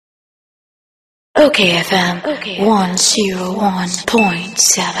OKFM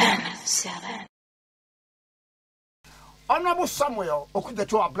 101.7. Honorable Samuel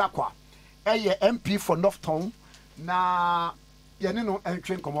Okudzeto Ablakwa, MP for Northtown, na yenino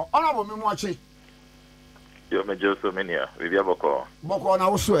entry komo. Honorable Mimwachi. Yo me Joseph Mania, we have a call. Boko na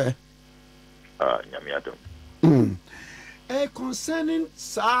uswe. Nyamiatum. Concerning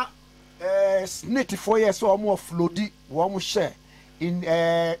sa SNNIT 4 years or more floody, one share in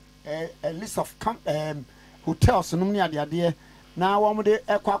a list of hotels no near the idea. Now one de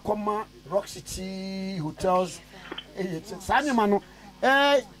Aquacoma, Rock City hotels. Sanyamano.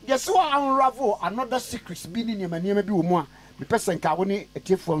 Yes, so I unravel another secrets being in your mania maybe more. The person can a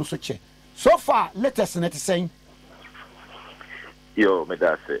tip from such. So far, latest SNNIT saying. Yo, me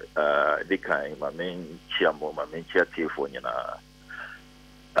da se the kind my main chiamo, my main chair for you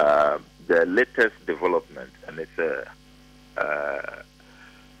the latest development, and it's a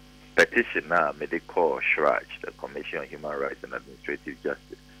petition now, medical SHRAJ, the Commission on Human Rights and Administrative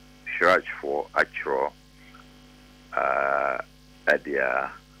Justice, SHRAJ for actual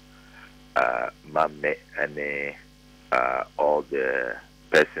idea, mame, and all the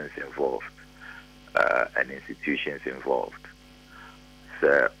persons involved and institutions involved.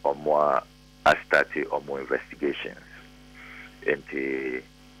 Or more started or more investigations into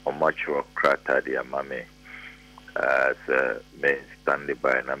or much rock crater the amame as men standing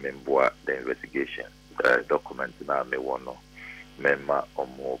by and member the investigation documents now me one member or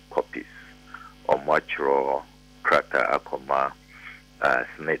more copies or much rock crater akoma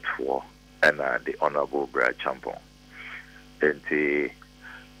SNNIT 4 and the Honorable Brad Champon into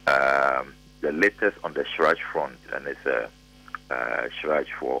the latest on the SHRAJ front, and it's a SHRAJ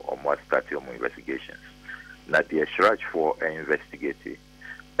for or more starting on investigations. Now the SHRAJ for investigating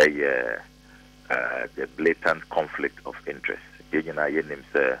the blatant conflict of interest.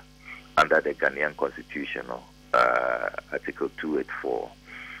 Under the Ghanaian Constitution, Article 284,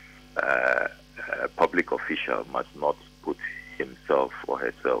 a public official must not put himself or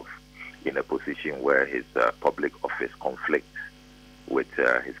herself in a position where his public office conflicts with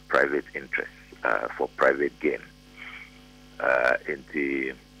his private interests for private gain. In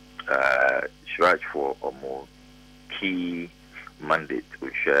the SHRAJ for a more key mandate,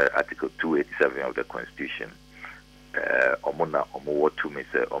 which Article 287 of the Constitution, Omona Omo to me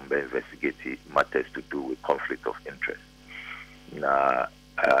say investigative matters to do with conflict of interest. Na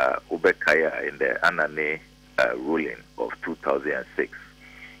Ubekaya in the Anane ruling of 2006,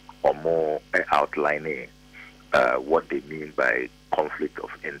 Omo outlining what they mean by conflict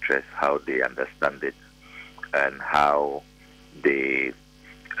of interest, how they understand it, and how they,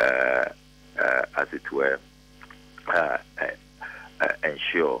 as it were,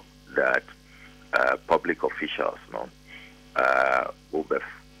 ensure that public officials,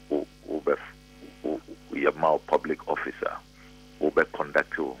 public officer, will be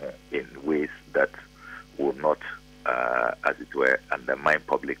conducted in ways that will not, as it were, undermine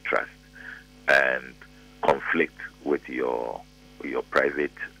public trust and conflict with your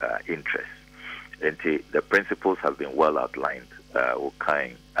private interests. And the principles have been well outlined,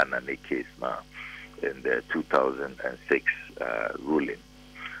 Okain and in a case now in the 2006 ruling.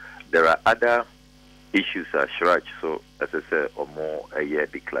 There are other issues at SHRAJ, so as I said, or more a year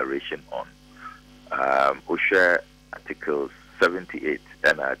declaration on we share Articles 78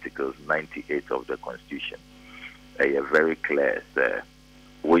 and Articles 98 of the Constitution. A very clear,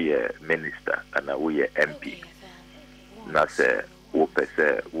 we are minister and we are MP. Now, who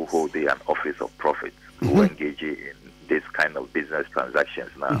hold an office of profit, who engage in this kind of business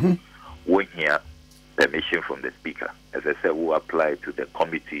transactions now, we hear permission from the Speaker. As I said, who apply to the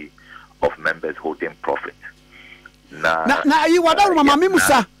committee of members holding profit. Now, you were done, Mamma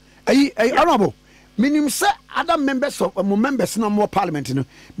Mimusa, honorable. Meaning, sir, other members of members no more parliament, you know,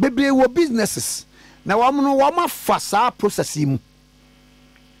 baby were businesses. Now, I'm no one fasa processing.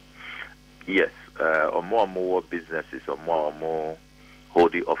 Yes. Or more businesses, or more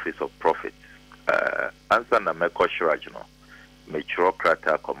hold the office of profit. Answer na meko SHRAJ no. Mature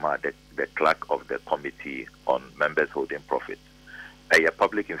Krata command the clerk of the committee on members holding profit.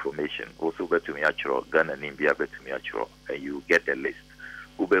 Public information also be to me actual Ghana Nimbia be to me actual, and you get the list.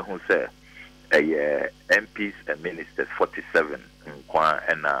 Ube who say MPs and ministers 47 and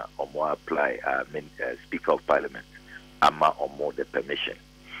or more apply Speaker of Parliament ama or more the permission.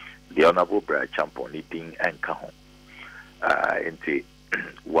 The Honorable Brad Champon needing and Kahon into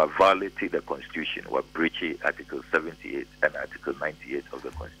were violating the Constitution, were breaching Article 78 and Article 98 of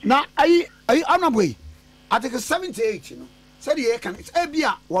the Constitution. Now, I Honorable Article 78, you know, said the can it's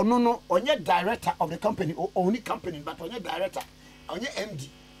Abia or no on your director of the company or only company, but on your director, on your MD.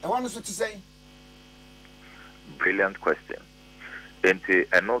 I want to say Brilliant question.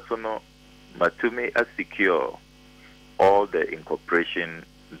 And also no, Matumi has secure all the incorporation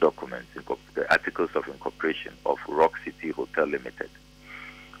documents, the articles of incorporation of Rock City Hotel Limited.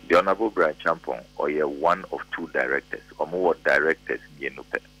 The Honorable Brian Champon, or one of two directors, or more directors,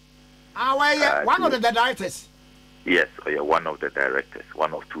 one of the directors. Yes, or one of the directors,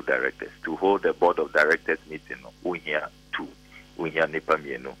 one of two directors, to hold the board of directors meeting,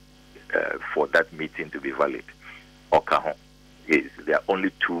 for that meeting to be valid. Yes, there are only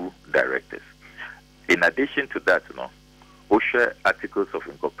two directors. In addition to that, OSHA articles of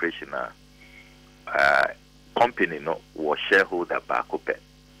incorporation company was shareholder back open.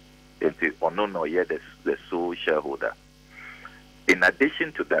 The sole shareholder. In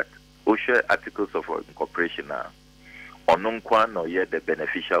addition to that, OSHA articles of incorporation the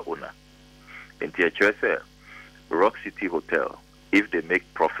beneficial owner. In the Rock City Hotel, if they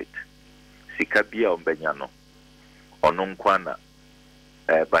make profit, Sikabia Ombenyano, Onunkwana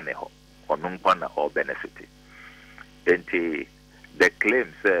Baneho, Onunkwana or benefit. And the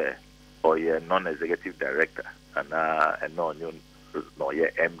claims or your non-executive director and no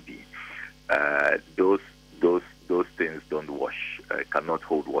MD, those things don't wash, cannot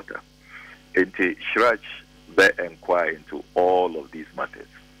hold water. And Shraj bear inquire into all of these matters.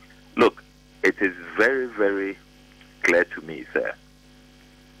 Look, it is very, very clear to me, sir.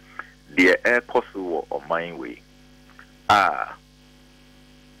 The air coastal or mine way are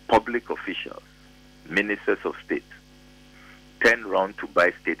public officials, ministers of state, turn round to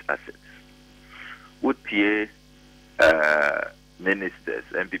buy state assets. Would ministers,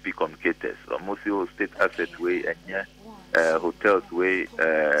 MPP communicators, or most state assets way and hotels way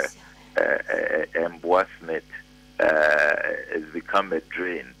embossment has become a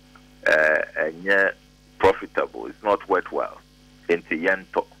drain and profitable. It's not worthwhile. Into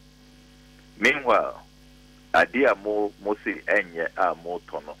yanto. Meanwhile, idea more mostly enya are more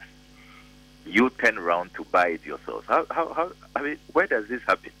tono. You turn around to buy it yourselves. How I mean, where does this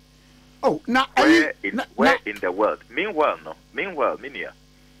happen? Oh, now where in the world? Meanwhile, Minia,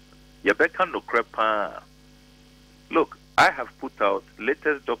 Yabeka no crepa. Look, I have put out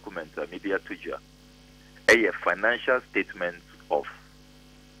latest documents media to you. A financial statements of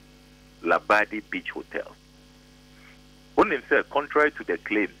Labadi Beach Hotel. Only himself, contrary to the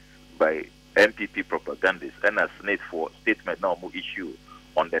claims by MPP propagandists and a SNNIT for statement now issue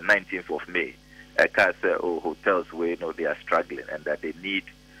on the 19th of May. Hotels where they are struggling and that they need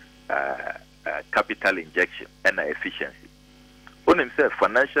capital injection and efficiency. On himself,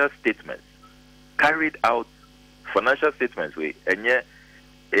 financial statements carried out. Financial statements with any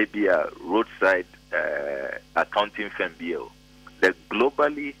ABR roadside accounting firm BO, the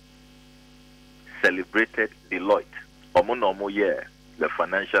globally celebrated Deloitte, the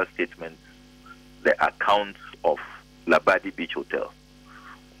financial statements, the accounts of Labadi Beach Hotel.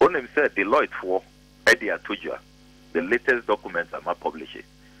 On himself, Deloitte for Eddie Atuja, the latest documents are published.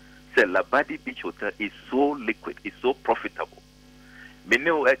 Say Labadi Beach Hotel is so liquid, it's so profitable. Many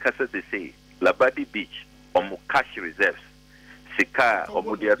Ekasa they say Labadi Beach cash reserves. Sika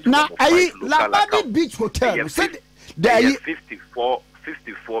now Labadi Beach Hotel said there 54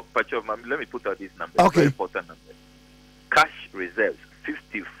 let me put out this number. Okay. Very important number. Cash reserves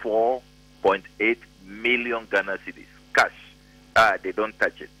 54.8 million Ghana cedis. Cash. They don't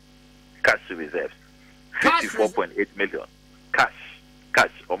touch it. Cash reserves 54.8 million. Cash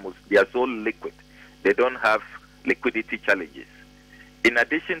almost they are so liquid. They don't have liquidity challenges. In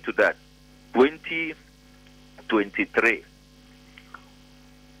addition to that, 2023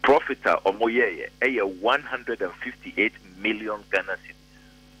 profit or moyeye 158 million Ghana cedis.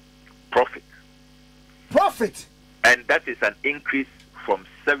 Profit. And that is an increase from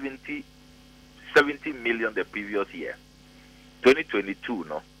 70 million the previous year. 2022,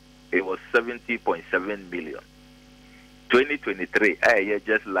 it was 70.7 million. 2023,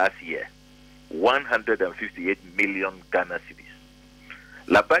 just last year, 158 million Ghana cedis.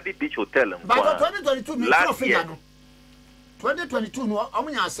 Labadi Beach Hotel in 2022 last year, 2022 how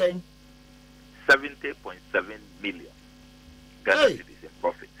many are saying 70.7 million Ghana cedis in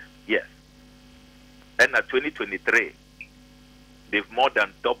profit. Yes. And at 2023, they've more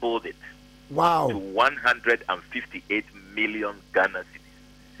than doubled it. Wow. To 158 million Ghana cedis.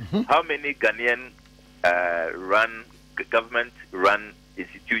 Mm-hmm. How many Ghanaian government-run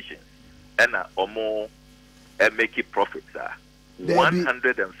institutions and more making profits are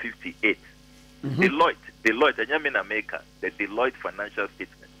 158. Mm-hmm. Deloitte, and in America, the Deloitte financial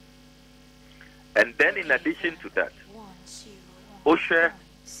statement. And then in addition to that, OSHA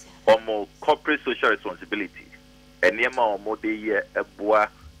or more corporate social responsibility, and Yama or more de year a bois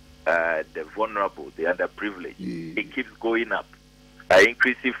the vulnerable, the underprivileged. It keeps going up.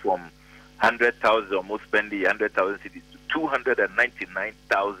 Increasing from 100,000 almost spending 100,000 cities to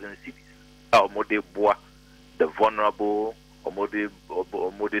 299,000 cities. The vulnerable, or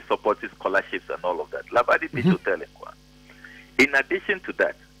supporting scholarships and all of that. Labadi Beach Hotel. In addition to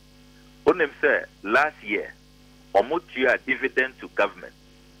that, Onem said last year, Omotia dividend to government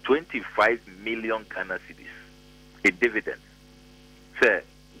 25 million Ghana cedis in dividends. Say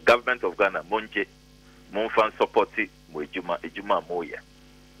government of Ghana, Monje, Monfan supporti Ejuma Moya.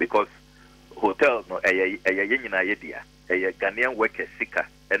 Because hotel no a Ghanaian worker sika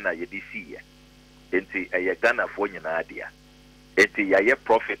and a yedisi enti a Ghana for nyinadia. Enti yaye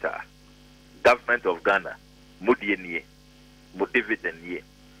profiter government of Ghana mudienie mu dividend ye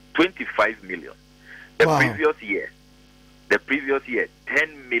 25 million. The previous year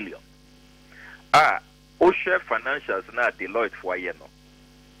 10 million. Osha financials na Deloitte for year no.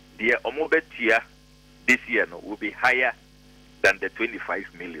 The omobetia this year no will be higher than the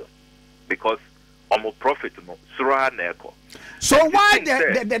 25 million because omo profit no sura neko. So why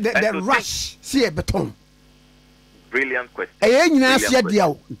the rush see a beton? Brilliant question.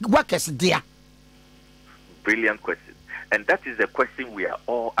 Brilliant question. And that is the question we are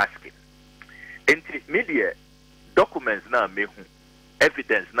all asking. In media documents na mehu,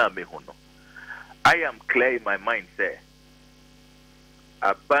 evidence na mehu no. I am clear in my mind, say,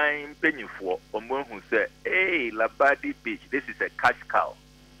 a buying penny for someone who say, hey, Labadi Beach, this is a cash cow.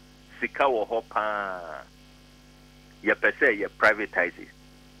 Sikawa hopa. You per se, you privatize it.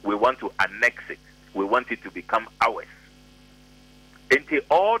 We want to annex it. We want it to become ours. Until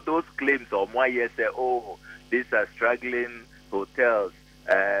all those claims of why you say, oh, these are struggling hotels,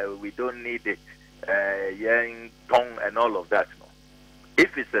 we don't need it, yang tong and all of that. No.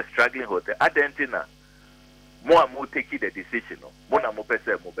 If it's a struggling hotel, Adentina, more taking the decision,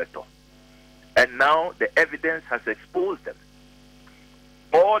 and now the evidence has exposed them.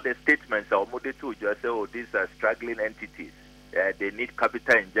 All the statements are to just say, oh, these are struggling entities, they need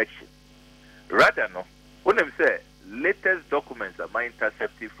capital injection. Rather, no, when they say latest documents are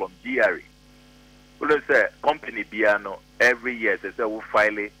intercepted from GRE. When they say company Biano every year they say we'll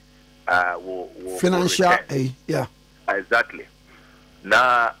file it, financial aid, yeah, exactly.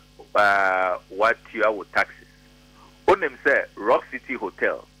 Now, what you are with taxes? When them say Rock City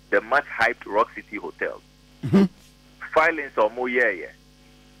Hotel, the much hyped Rock City Hotel, filings or more year.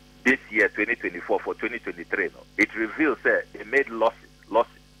 This year, 2024 for 2023, no, it reveals that they made losses.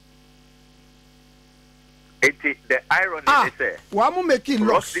 The irony is that Wamu making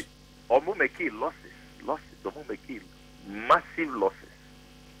losses, massive losses.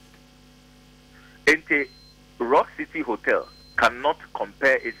 And Rock City Hotel cannot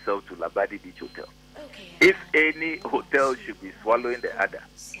compare itself to Labadi Beach Hotel. If any hotel should be swallowing the other,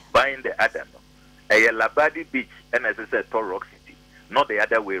 buying the other, no, a Labadi Beach and as I said, Rock City, not the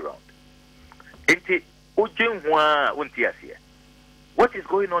other way around. What is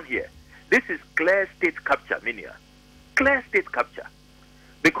going on here? This is clear state capture, Minia. Clear state capture.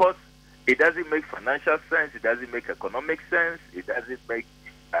 Because it doesn't make financial sense, it doesn't make economic sense, it doesn't make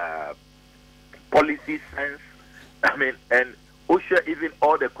policy sense. I mean, and OSHA, even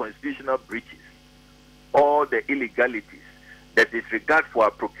all the constitutional breaches, all the illegalities, the disregard for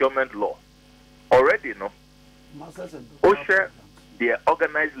our procurement law. Already, no? OSHA, their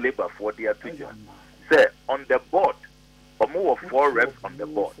organized labor for their tutor. Say, on the board, more 4 reps on the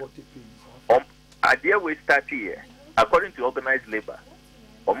board. Idea we start here, according to organized labor,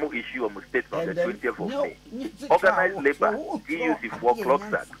 more issue of statement on the 20th of May. Organized labor, DUC 4 clock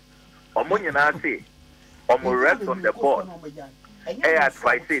start. More say, more reps on the board. I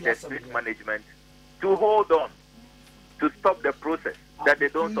advise the state management to hold on, to stop the process, that they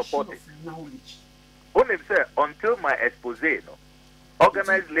don't support it. Only say, until my expose, no,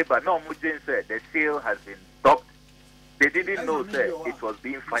 organized labor, no, Mujin said the sale has been stopped. They didn't know that it was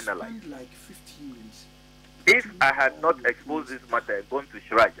being finalized. If I had not exposed this matter and gone to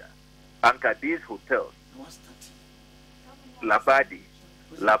Shiraja, Anka, these hotels, Labadi,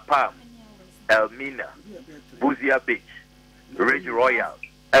 La Palm, Elmina, Buzia Beach, Ridge Royal,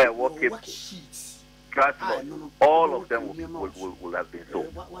 Strasbourg, all of them will have been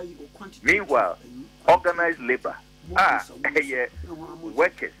sold. Meanwhile, organized labor,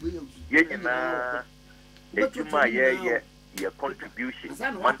 workers, your contribution,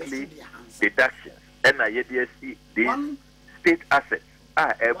 monthly deductions, and these state assets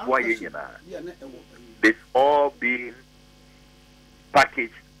this all being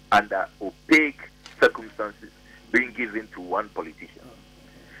packaged under opaque circumstances being given to one politician.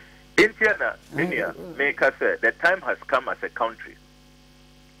 India, make us say the time has come as a country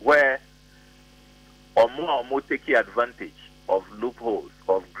where more taking advantage of loopholes,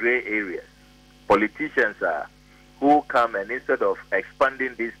 of gray areas. Politicians are who come and instead of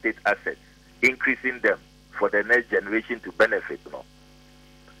expanding these state assets, increasing them for the next generation to benefit,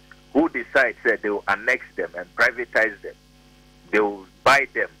 who decides that they will annex them and privatize them, they will buy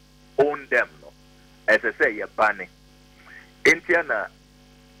them, own them, as I say, you're banning. Indiana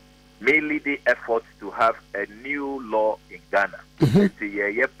may lead the efforts to have a new law in Ghana. It's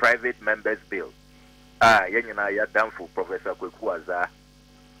a private members bill. Ya done for Professor Kwekuaza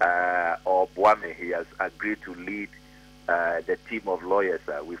or Boame. He has agreed to lead the team of lawyers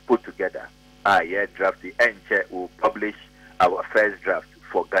we've put together. Draft the Enche will publish our first draft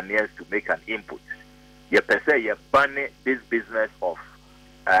for Ghanaians to make an input. You ban this business of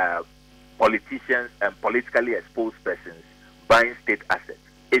politicians and politically exposed persons buying state assets.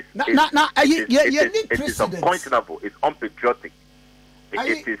 It is unpointable. It's unpatriotic.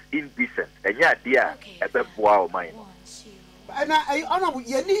 It is indecent. And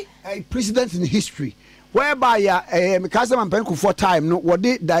you need a precedent in history whereby because I'm paying for time what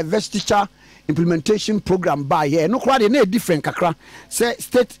the divestiture implementation program by no quite a different kakra say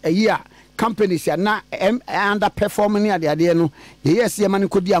state a year companies are not underperforming at the idea no yes man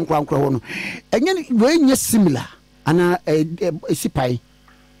could be no and when similar and sipai.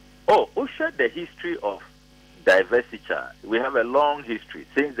 Oh, who shared the history of divestiture? We have a long history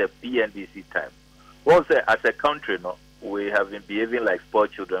since the PNDC time. Also, as a country, we have been behaving like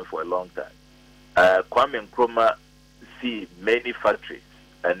spoiled children for a long time. Kwame Nkrumah see many factories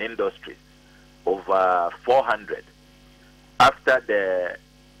and industries, over 400. After the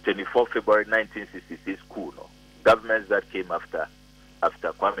 24 February 1966 coup, governments that came after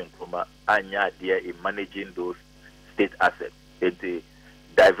Kwame Nkrumah anya there in managing those state assets. The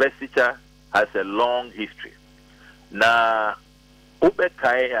divestiture has a long history. Now,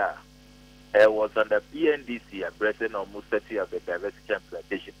 Ubekaya was under PNDC addressing almost 30 of the divestiture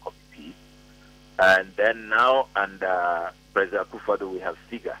implementation committee, and then now under President Akufo-Addo we have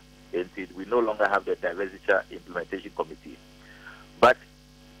SIGA. We no longer have the divestiture implementation committee. But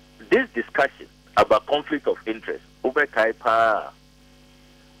this discussion about conflict of interest, Ubekaya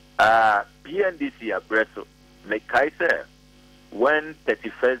PNDC addressing Mekaise when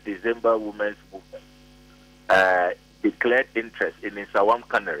 31st December Women's Movement declared interest in Nsawam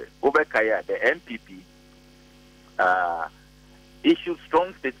Cannery, Obekaya, the MPP, issued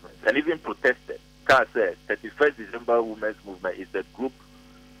strong statements and even protested. Car said 31st December Women's Movement is a group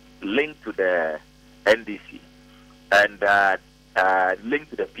linked to the NDC and linked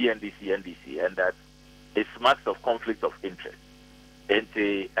to the NDC, and that it marks of conflict of interest. And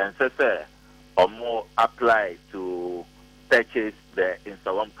so or more apply to purchase the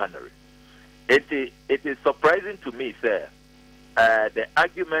Nsawam Cannery. It is surprising to me, sir, the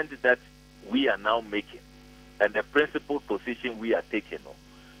argument that we are now making and the principled position we are taking.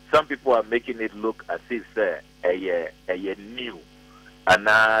 Some people are making it look as if, sir, a new and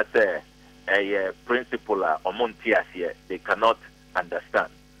a principle or montias here they cannot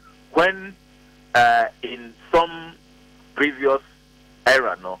understand. When in some previous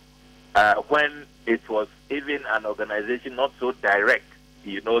era, when it was even an organization not so direct,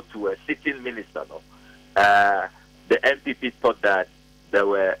 to a sitting minister, the MPP thought that there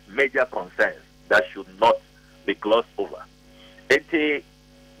were major concerns that should not be glossed over. The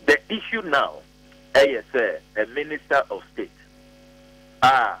issue now, a minister of state,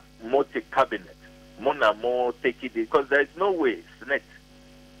 multi-cabinet, more take it, because there is no way SNNIT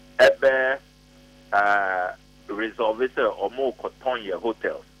ever resolve it or more Kotonya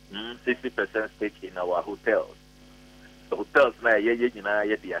hotels, 60% stake in our hotels. The hotels now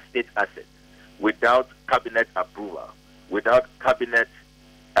their state assets without cabinet approval, without cabinet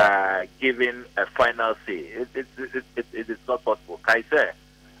giving a final say. It is not possible. Kaise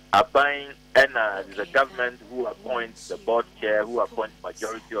are buying and the government who appoints the board chair, who appoints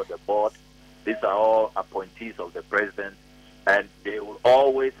majority of the board. These are all appointees of the president, and they will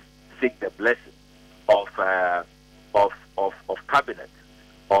always seek the blessing of cabinet,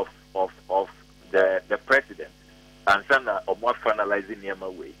 of the president. And some are more finalizing Yama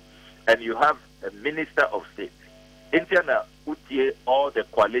way. And you have a minister of state. Indiana Utie, all the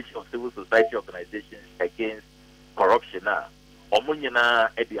coalition of civil society organizations against corruption now. Omunyana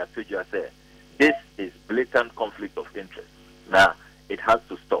Eddie Atuja said, this is blatant conflict of interest. Now it has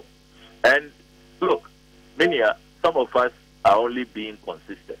to stop. And look, some of us are only being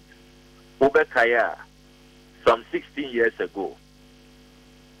consistent. Ubekaya, some 16 years ago,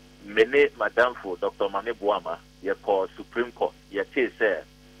 Mene Madam for Dr. Mane Buama, you call Supreme Court, you say,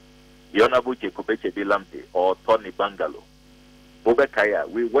 Yonabuche Kubeche Bilamte or Tony Bangalo. Ubekaya,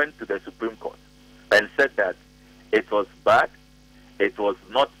 we went to the Supreme Court and said it was bad. It was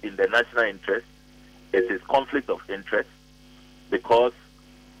not in the national interest. It is conflict of interest, because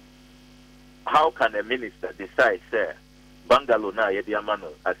how can a minister decide, say, Bangalo na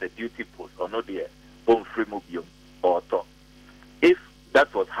yediamano as a duty post or not there, home free mobium or to? If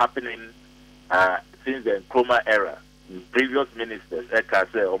that was happening since the Nkrumah era, previous ministers,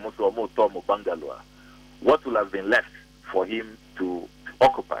 almost Tomo Bangaloa, what will have been left for him to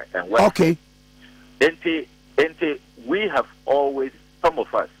occupy and work? Okay. We have always, some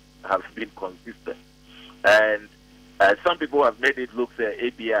of us have been consistent, and some people have made it look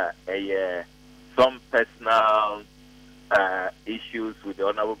some personal issues with the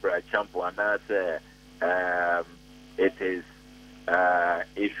Honorable Brad Champo, and that it is,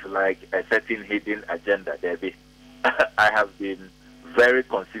 if you like, a certain hidden agenda. Debbie, I have been very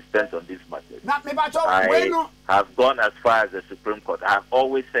consistent on this matter. I have gone as far as the Supreme Court. I have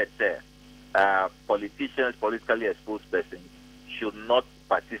always said politicians, politically exposed persons, should not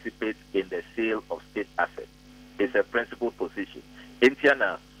participate in the sale of state assets. It's a principled position.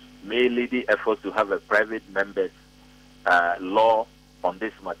 Indiana may lead the efforts to have a private members law on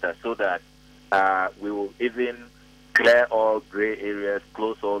this matter, so that we will even clear all gray areas,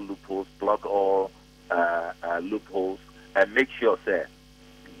 close all loopholes, plug all loopholes, and make sure that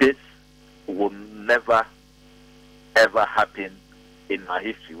this will never ever happen in our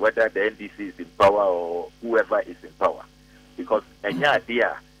history, whether the NDC is in power or whoever is in power. Because any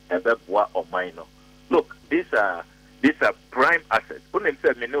idea or minor. Look, these are prime assets.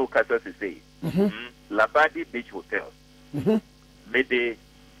 Labadi Beach Hotel. May the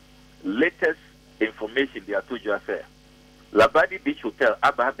latest information they are told you say Labadi Beach Hotel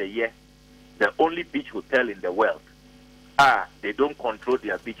about the year, the only beach hotel in the world. They don't control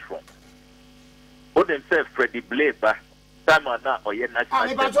their beachfront. What themselves Freddie Blaber, Tamana or national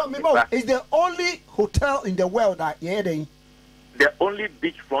is the only hotel in the world that the only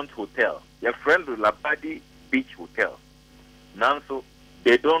beachfront hotel. Your friend Labadi Beach Hotel. Now so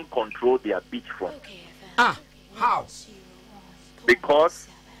they don't control their beachfront. How? Because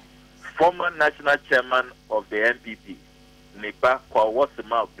former national chairman of the NPP, Nipa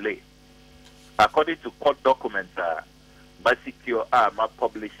Kwawosima Blay, according to court documents, Basikio Ama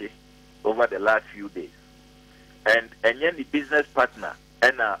published over the last few days, and any business partner,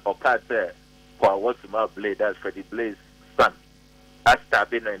 Okudzeto Ablakwa Blay, that's Freddie Blay's son,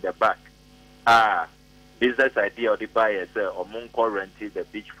 Astabino in the back. Business idea of the buyers, Omunko rented the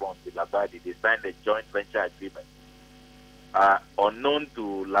beachfront with Labadi. They signed a joint venture agreement. Unknown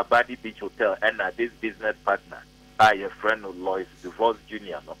to Labadi Beach Hotel, and this business partner, your friend Lois Divorce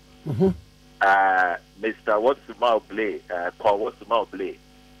Jr. No? Mr. Watsuma Blay, Paul Watsuma Blay,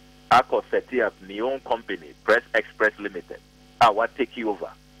 I could set up my own company, Press Express Limited. What take you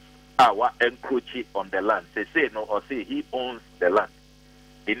over? What encroach on the land? Say no, or say he owns the land.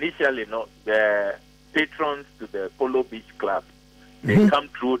 Initially, no, the patrons to the Polo Beach Club, they come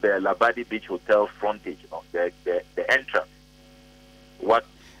through the Labadi Beach Hotel frontage, the entrance. What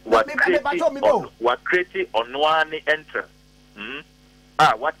creating on one entrance?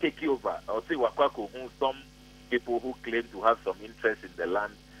 What take you over? I'll say some people who claim to have some interest in the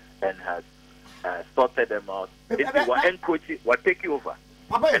land and has sorted them out. What take you over?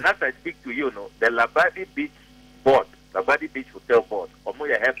 And as I speak to you, the Labadi Beach Board, Labadi Beach Hotel Board,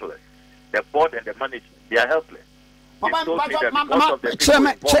 are helpless. The board and the management, they are helpless. They told me that because of the people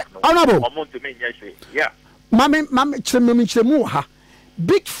involved, yeah.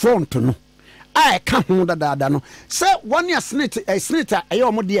 Big front no. I can't hold that no. Say 1 year SNNIT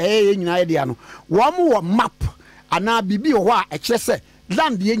nyina dia no. Wo map ana bibi o a kyerɛ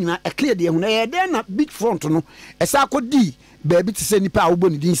land ye nyina clear de hu na den na big front no. Esa akodi baby to say nipa a wo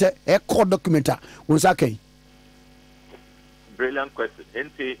boni din say call document a won sa kan. Brilliant question.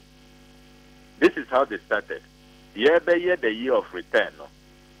 This is how they started. The year of return, no?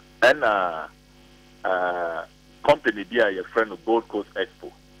 And company there, your friend of Gold Coast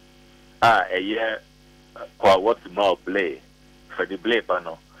Expo. A year what's more Blay for the Blay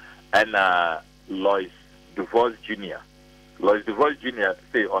panel, and Lois Divorce Jr. Lois Divorce Jr.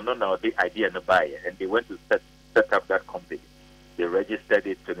 say, oh no, the idea no buy, and they went to set up that company. They registered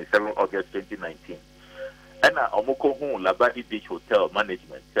it 27 August 2019. And Omoko Labadi Beach Hotel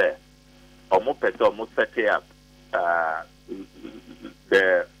Management say, almost set up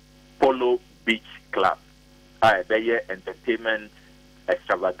the Polo Beach Club. They entertainment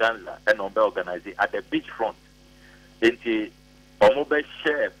extravaganza and organizing at the beachfront. Into almost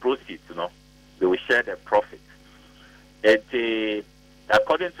share proceeds, they will share the profits. And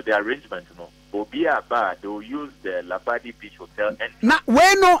according to the arrangement, Obia Bar, they will use the Labadi Beach Hotel. And now,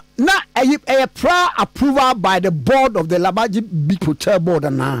 a prior approval by the board of the Labadi Beach Hotel board,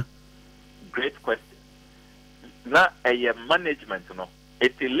 now. Great question. Now, a management,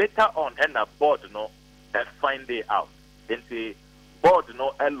 it's later on, and a board, find it out. It's a board,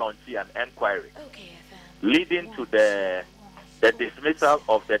 launch an inquiry, leading to the dismissal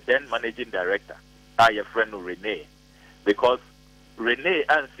of the then managing director, our friend Rene, because Rene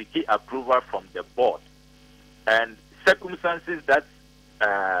and seeking approval from the board, and circumstances that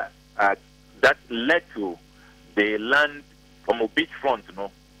that led to the land from a beachfront,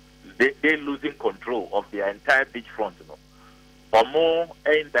 they losing control of their entire beachfront, Omo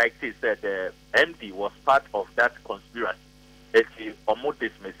indicted said the MD was part of that conspiracy. It's Omo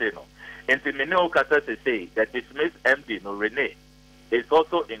dismissed, And the Mene Okata say that dismissed MD, Rene, is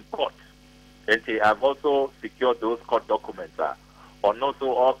also in court. And they have also secured those court documents. Or also,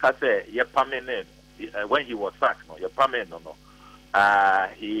 or Kase, when he was sacked,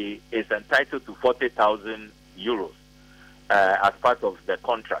 he is entitled to 40,000 euros as part of the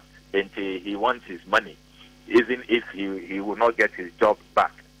contract. And he wants his money, even if he will not get his job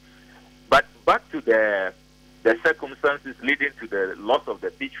back. But back to the circumstances leading to the loss of the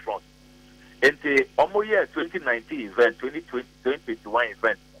beachfront. In the year 2019 event, 2021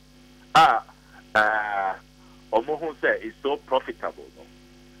 event, Omohun said is so profitable.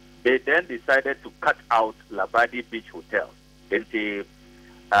 They then decided to cut out Labadi Beach Hotel. And the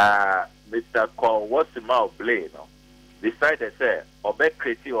Mr. Kowosima Blay decided say Obe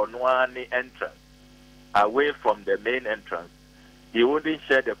Kreti Onwani entrance away from the main entrance. He wouldn't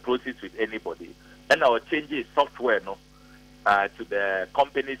share the proceeds with anybody. And our changes software to the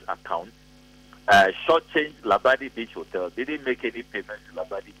company's account. Shortchanged Labadi Beach Hotel. They didn't make any payments to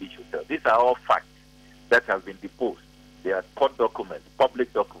Labadi Beach Hotel. These are all facts that have been deposed. They are court documents,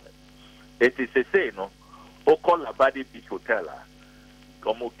 public documents. It is a say, Oko Labadi Beach Hotel,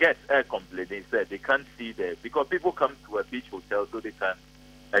 como guests are complaining, said they can't see there because people come to a beach hotel so they can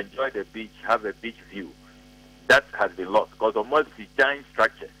enjoy the beach, have a beach view. That has been lost because almost the giant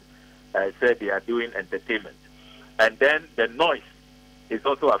structures said they are doing entertainment. And then the noise is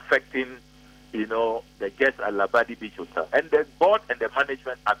also affecting, the guests at Labadi Beach Hotel. And the board and the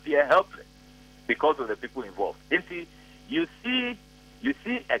management appear helpless because of the people involved. You see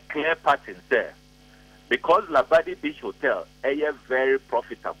a clear pattern there. Because Labadi Beach Hotel is very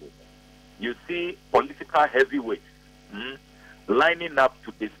profitable. You see political heavyweights lining up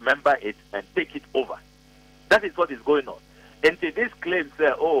to dismember it and take it over. That is what is going on. And to this claim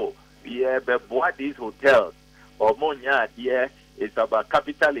say, but these hotels or Monya it's about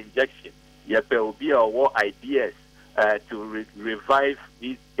capital injection. There will be war ideas to revive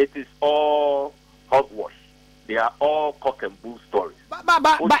it. It is all hogwash. They are all cock and bull stories.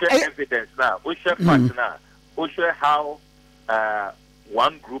 But evidence now. We share facts now. We share how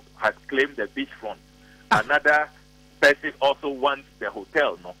one group has claimed the beachfront. Another person also wants the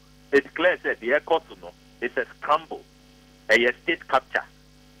hotel. It's clear that the airport it's a scramble, a state capture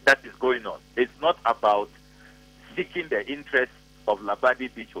that is going on. It's not about seeking the interests of Labadi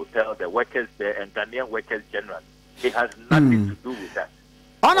Beach Hotel, the workers there, and Ghanaian workers generally. It has nothing to do with that.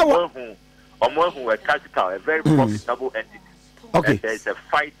 Who were cash cow, a very profitable entity. Okay. And there is a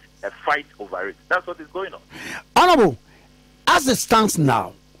fight over it. That's what is going on. Honorable, as it stands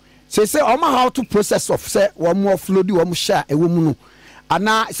now, say how to process of say one more floody, one more share a woman. And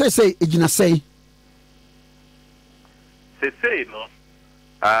now say Ejina say. Say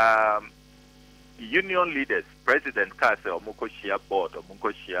union leaders, President Kase Omukoshia Board,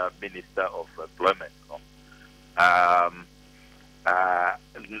 Omukoshia Minister of Employment.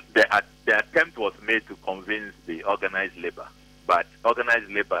 The attempt was made to convince the organized labor, but organized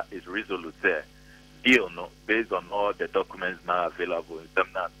labor is resolute there. Deal based on all the documents now available in some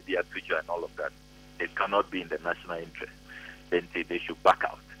media, Twitter, and all of that. It cannot be in the national interest. And they should back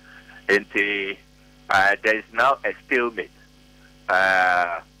out. And there is now a stalemate.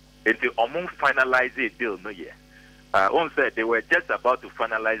 Until Omung finalize the deal, on said they were just about to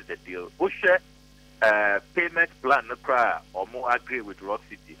finalize the deal. Payment plan or more agree with Rock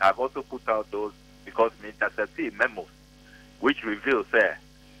City. I've also put out those because me intercepted memos which reveals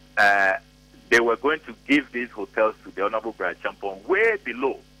they were going to give these hotels to the Honorable Brad Champon way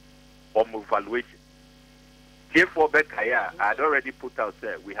below valuation. K4 Bekaya had already put out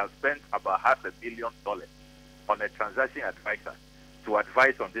we have spent about $500 million on a transaction advisor to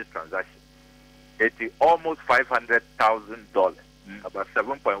advise on this transaction. It's almost $500,000, about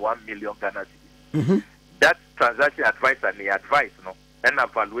 7.1 million Ghana cedis. That transaction advisor and the advice, and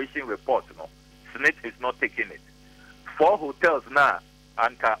evaluation report, SNNIT is not taking it. 4 hotels now,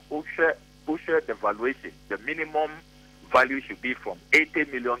 Anka Ushe push the valuation. The minimum value should be from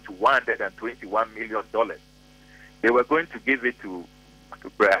 $80 million to $121 million. They were going to give it to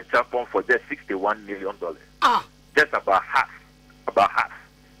Brian Champon for just $61 million. Just about half. About half.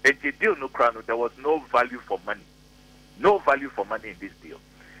 And the deal, there was no value for money. No value for money in this deal.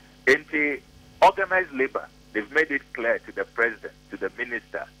 And the organized labor, they've made it clear to the president, to the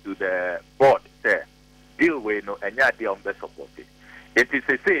minister, to the board, say, deal with no any idea on the support. It is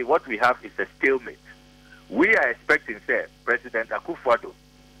to say what we have is a stalemate. We are expecting, say, President Akufo-Addo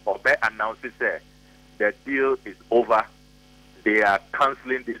or be announces, say, the deal is over. They are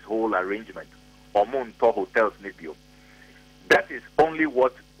cancelling this whole arrangement. Omunto hotels Nibio. That is only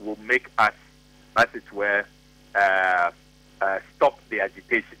what will make us, as it were, stop the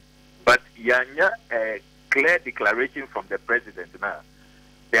agitation. But yanya a clear declaration from the president now.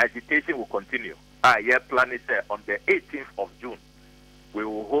 The agitation will continue. Yeah, plan is on the 18th of June. We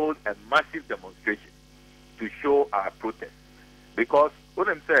will hold a massive demonstration to show our protest. Because what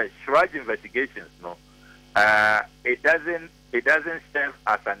I'm saying, Shraj investigations, no, it doesn't serve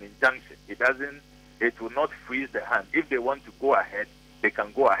as an injunction. It will not freeze the hand. If they want to go ahead, they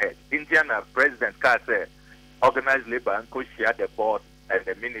can go ahead. Indian President Carr said, organized labor and co-share the board and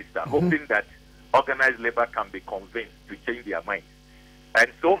the minister, hoping that organized labor can be convinced to change their minds.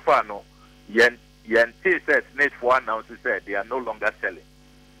 And so far, no, Yente says, SNNIT for announces that they are no longer selling.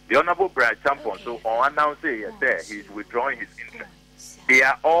 The Honorable Brian Champon, so on announcing he's withdrawing his interest. They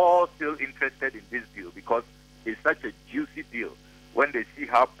are all still interested in this deal because it's such a juicy deal. When they see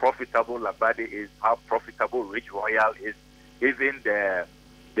how profitable Labadi is, how profitable Rich Royal is, even the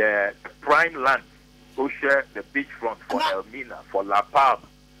prime land, Osha, the beachfront for Elmina, for La Palma,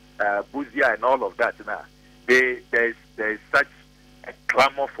 Buzia, and all of that. Now, there's such a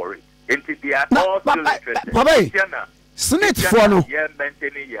clamor for it. And they are all still interested. SNNIT for no,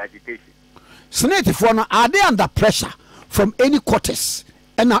 maintaining your agitation. SNNIT for no, are they under pressure from any quarters?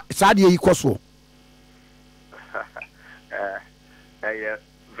 And Sadia equals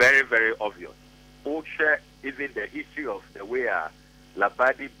very, very obvious. Osha, even the history of the way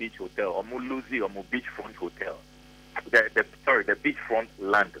Labadi Beach Hotel, or Muluzi, or Beachfront Hotel, the beachfront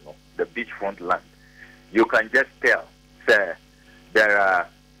land, no, the beachfront land. You can just tell, sir, there are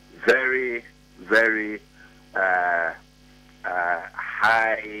very, very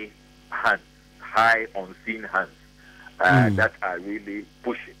high hands, high unseen hands that are really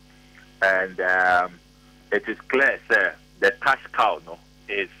pushing. And it is clear, sir, the cash cow, no,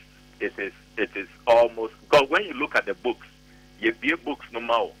 it is almost, because when you look at the books, you be books no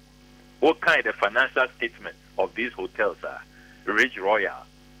more. What kind of financial statements of these hotels are? Ridge Royal,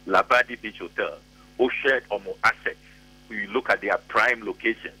 Labadi Beach Hotel, Osha Omo assets. You look at their prime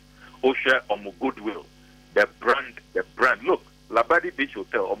locations, Osha Omo goodwill, the brand. Look, Labadi Beach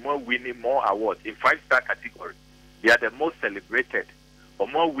Hotel, Omo winning more awards in 5-star category. They are the most celebrated.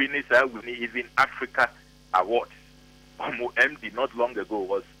 Omo winners are winning even Africa awards. Omo MD not long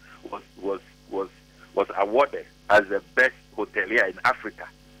ago was awarded as the best hotelier in Africa.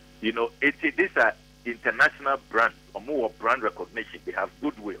 You know, these are international brands, or more brand recognition. They have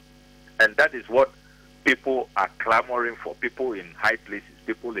goodwill. And that is what people are clamoring for, people in high places,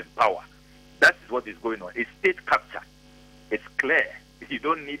 people in power. That is what is going on. It's state capture. It's clear. You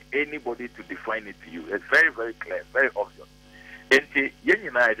don't need anybody to define it to you. It's very, very clear, very obvious. And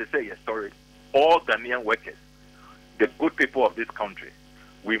I say a story, all Ghanaian workers, the good people of this country,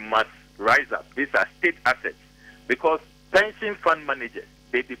 we must rise up. These are state assets because pension fund managers,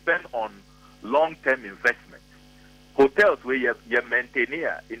 they depend on long-term investment. Hotels where you're maintaining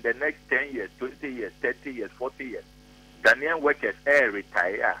in the next 10 years, 20 years, 30 years, 40 years. Ghanaian workers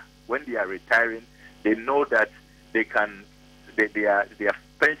retire. When they are retiring, they know that their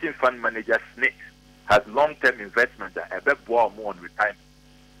pension fund manager, SNNIT, has long-term investments that are more on retirement.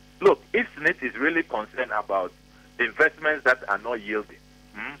 Look, if SNNIT is really concerned about investments that are not yielding,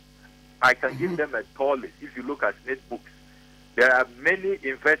 I can give them a tall list. If you look at SNNIT books, there are many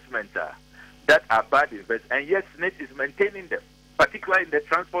investments that are bad investments, and yet SNNIT is maintaining them, particularly in the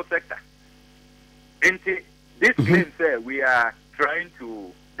transport sector. And this claim says we are trying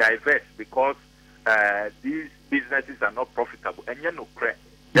to divest because these businesses are not profitable, and yet no credit.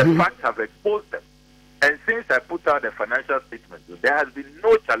 The facts have exposed them. And since I put out the financial statement, there has been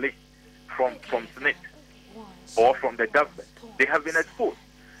no challenge from SNNIT or from the government. They have been exposed.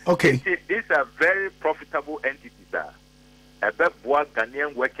 Okay. These are very profitable entities. About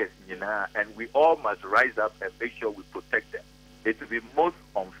Ghanaian workers, and we all must rise up and make sure we protect them. It will be most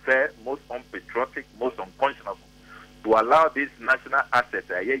unfair, most unpatriotic, most unconscionable to allow these national assets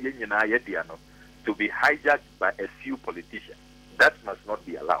to be hijacked by a few politicians. That must not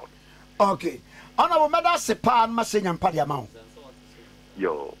be allowed. Okay. Honorable Madam Sepan Masenya Mpadiamao.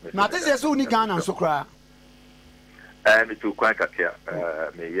 Yo. Now this is only Ghana and Sokra. And it will quite care.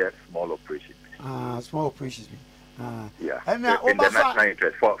 May yes, small operation. Small operations. Yeah. And in the national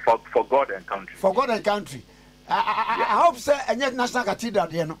interest for God and country. For God and country. I hope so. And yet national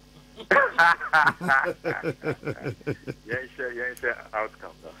cathedral, you know. Yes,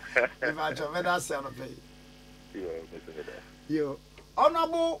 outcome. Imagine when I say on the play. You.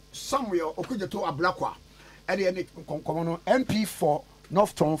 Honorable Samuel Okudzeto Ablakwa, and the MP for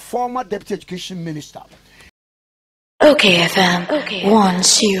Northton, former Deputy Education Minister. OKFM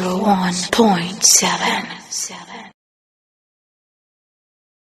 101.7.